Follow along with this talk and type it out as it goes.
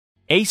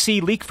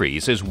AC Leak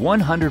Freeze is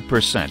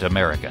 100%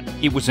 American.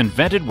 It was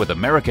invented with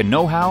American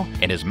know-how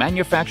and is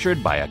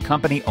manufactured by a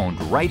company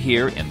owned right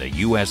here in the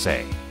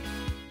USA.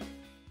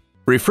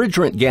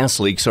 Refrigerant gas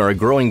leaks are a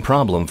growing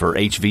problem for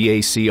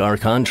HVACR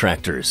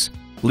contractors.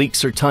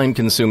 Leaks are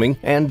time-consuming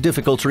and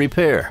difficult to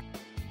repair.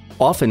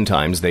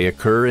 Oftentimes they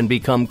occur and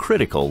become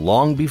critical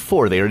long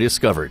before they are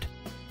discovered.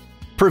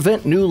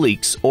 Prevent new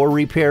leaks or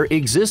repair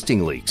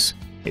existing leaks.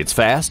 It's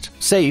fast,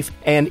 safe,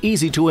 and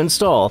easy to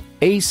install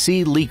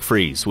AC Leak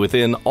Freeze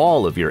within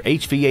all of your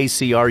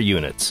HVACR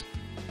units.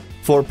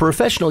 For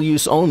professional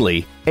use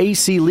only,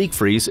 AC Leak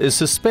Freeze is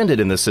suspended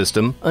in the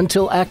system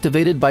until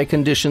activated by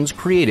conditions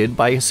created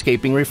by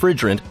escaping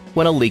refrigerant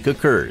when a leak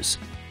occurs.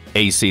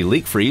 AC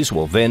Leak Freeze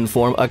will then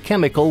form a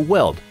chemical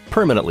weld,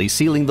 permanently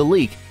sealing the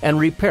leak and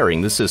repairing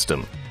the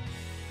system.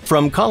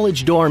 From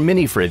college dorm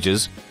mini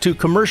fridges to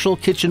commercial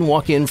kitchen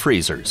walk-in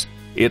freezers,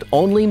 it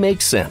only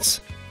makes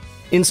sense.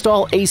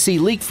 Install AC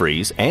Leak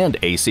Freeze and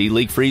AC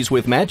Leak Freeze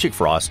with Magic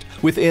Frost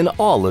within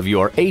all of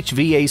your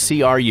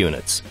HVACR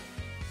units.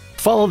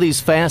 Follow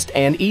these fast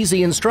and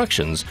easy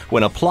instructions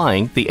when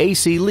applying the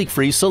AC Leak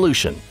Freeze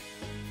solution.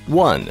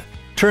 1.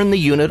 Turn the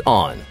unit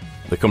on.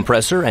 The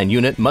compressor and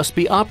unit must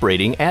be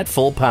operating at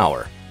full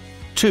power.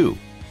 2.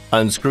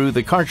 Unscrew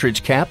the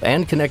cartridge cap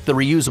and connect the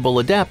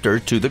reusable adapter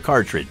to the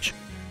cartridge.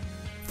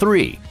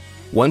 3.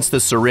 Once the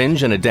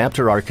syringe and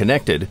adapter are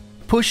connected,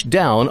 push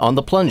down on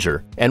the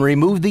plunger and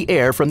remove the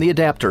air from the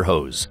adapter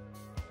hose.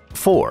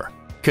 4.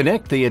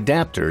 Connect the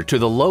adapter to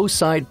the low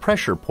side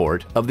pressure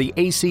port of the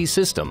AC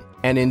system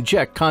and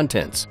inject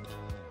contents.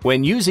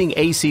 When using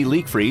AC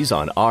Leak Freeze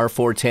on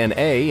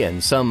R410A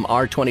and some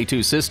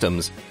R22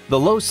 systems, the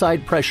low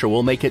side pressure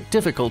will make it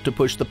difficult to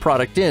push the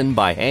product in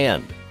by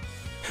hand.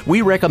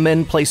 We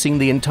recommend placing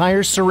the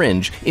entire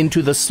syringe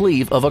into the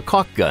sleeve of a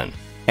caulk gun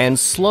and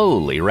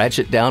slowly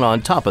ratchet down on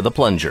top of the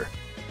plunger.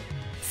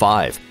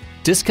 5.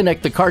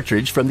 Disconnect the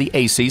cartridge from the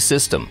AC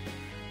system.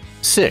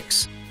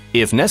 6.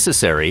 If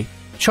necessary,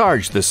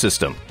 charge the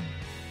system.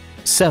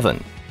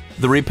 7.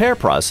 The repair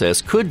process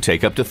could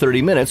take up to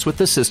 30 minutes with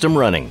the system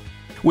running.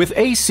 With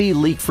AC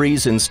Leak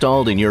Freeze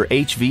installed in your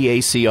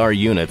HVACR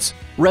units,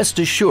 rest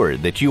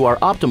assured that you are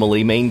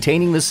optimally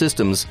maintaining the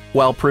systems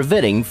while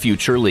preventing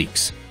future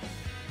leaks.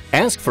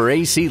 Ask for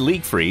AC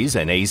Leak Freeze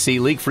and AC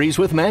Leak Freeze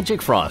with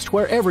Magic Frost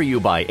wherever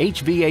you buy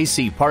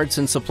HVAC parts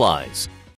and supplies.